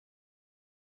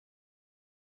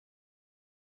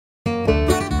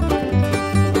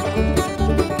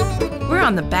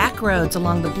on the back roads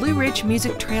along the Blue Ridge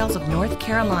Music Trails of North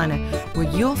Carolina,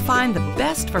 where you'll find the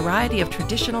best variety of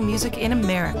traditional music in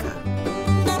America.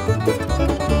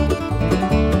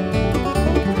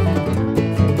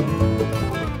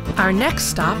 Our next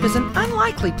stop is an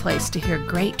unlikely place to hear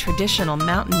great traditional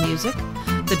mountain music,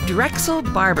 the Drexel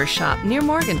Barber Shop near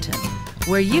Morganton,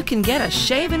 where you can get a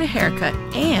shave and a haircut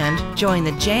and join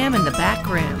the jam in the back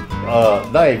room.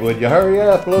 Dave, would you hurry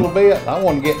up a little bit? I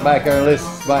want to get back there and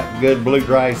listen to back good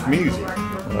bluegrass music.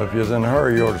 Well, if you was in a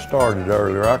hurry, you ought to started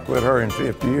earlier. I quit hurrying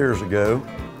 50 years ago.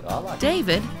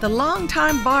 David, the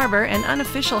longtime barber and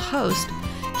unofficial host,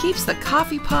 keeps the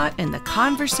coffee pot and the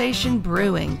conversation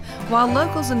brewing while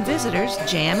locals and visitors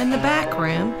jam in the back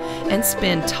room and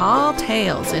spin tall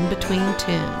tales in between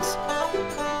tunes.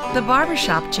 The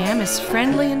barbershop jam is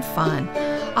friendly and fun,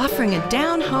 offering a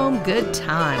down-home good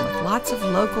time with lots of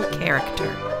local character.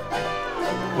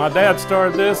 My dad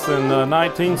started this in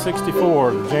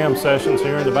 1964, the jam sessions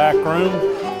here in the back room,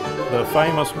 the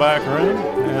famous back room,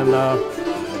 and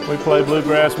we play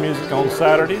bluegrass music on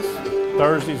Saturdays.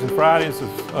 Thursdays and Fridays is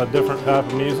a different type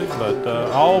of music, but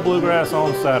all bluegrass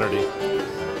on Saturday.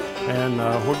 And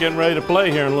we're getting ready to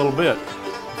play here in a little bit.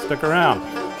 Stick around.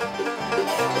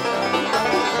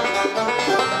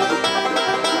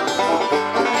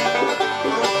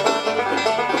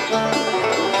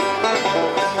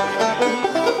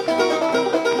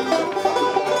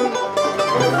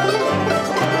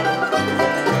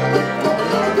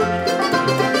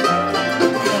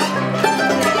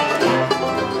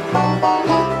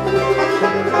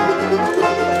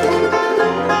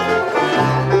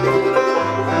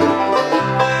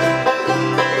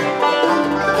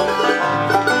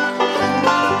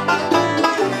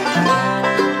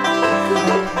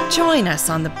 Join us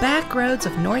on the back roads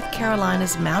of North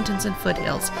Carolina's mountains and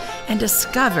foothills and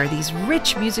discover these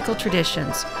rich musical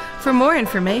traditions. For more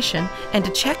information and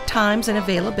to check times and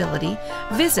availability,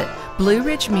 visit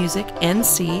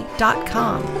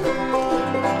BlueRidgeMusicNC.com.